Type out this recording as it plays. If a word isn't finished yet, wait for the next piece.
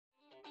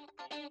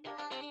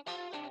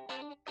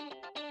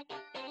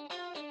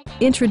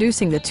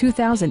Introducing the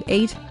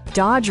 2008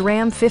 Dodge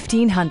Ram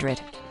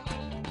 1500.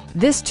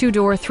 This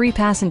two-door,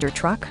 three-passenger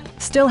truck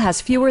still has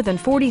fewer than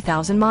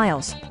 40,000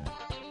 miles.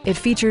 It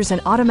features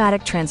an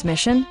automatic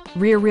transmission,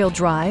 rear-wheel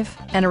drive,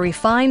 and a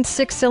refined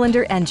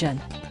six-cylinder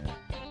engine.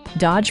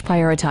 Dodge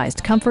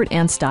prioritized comfort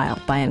and style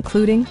by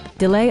including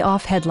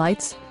delay-off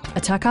headlights,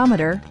 a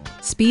tachometer,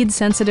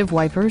 speed-sensitive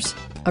wipers,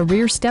 a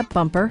rear step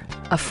bumper,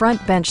 a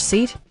front bench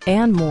seat,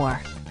 and more.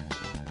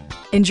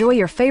 Enjoy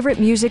your favorite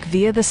music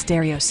via the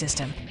stereo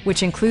system,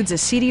 which includes a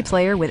CD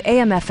player with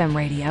AM/FM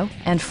radio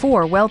and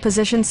 4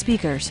 well-positioned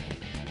speakers.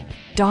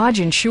 Dodge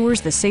ensures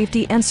the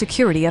safety and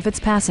security of its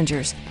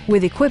passengers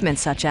with equipment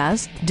such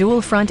as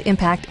dual front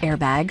impact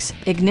airbags,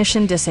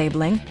 ignition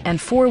disabling, and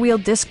 4-wheel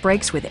disc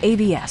brakes with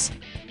ABS.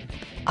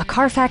 A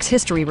Carfax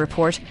history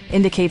report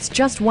indicates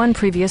just one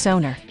previous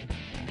owner.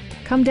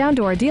 Come down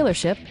to our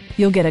dealership,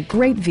 you'll get a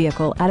great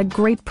vehicle at a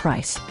great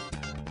price.